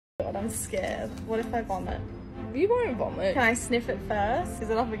God, I'm scared. What if I vomit? You won't vomit. Can I sniff it first? Is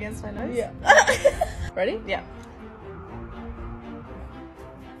it up against my nose? Yeah. Ready? Yeah.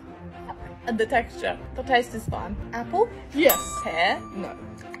 The texture. The taste is fine. Apple? Yes. Pear? No.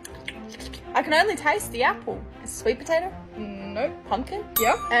 I can only taste the apple. Sweet potato? No. Pumpkin?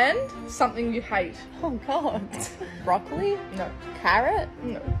 Yeah. And something you hate. Oh god. Broccoli? No. Carrot?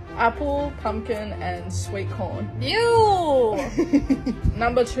 No. Apple, pumpkin, and sweet corn. Ew!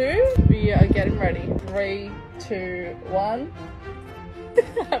 Number 2, we are getting ready. 3, 2, 1.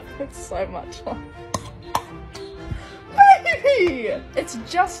 That's so much fun. Baby! It's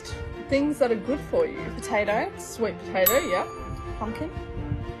just things that are good for you. Potato? Sweet potato, yeah. Pumpkin?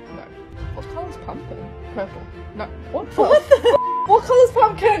 No. What colour's pumpkin? Purple. No. What the What colour's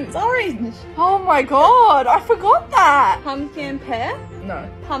pumpkin? It's orange. Oh my god, I forgot that. Pumpkin pear? No.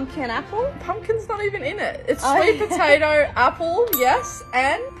 Pumpkin apple? Pumpkin's not even in it. It's Oh. sweet potato, apple, yes,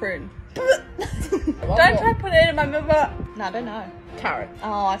 and Prune. One Don't more. try to put it in my mouth. No, I don't know. Carrot.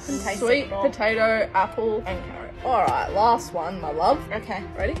 Oh, I couldn't taste Sweet it. Raw. potato, apple, and carrot. Alright, last one, my love. Okay.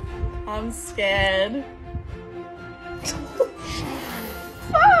 Ready? I'm scared.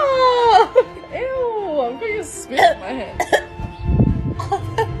 Ah! Ew, I've got your spit in my hand.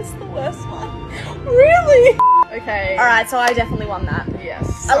 Oh, that was the worst one. Really? Okay. Alright, so I definitely won that. Yes.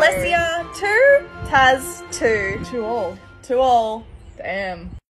 So, Alessia 2, Taz 2. 2 all. 2 all. Damn.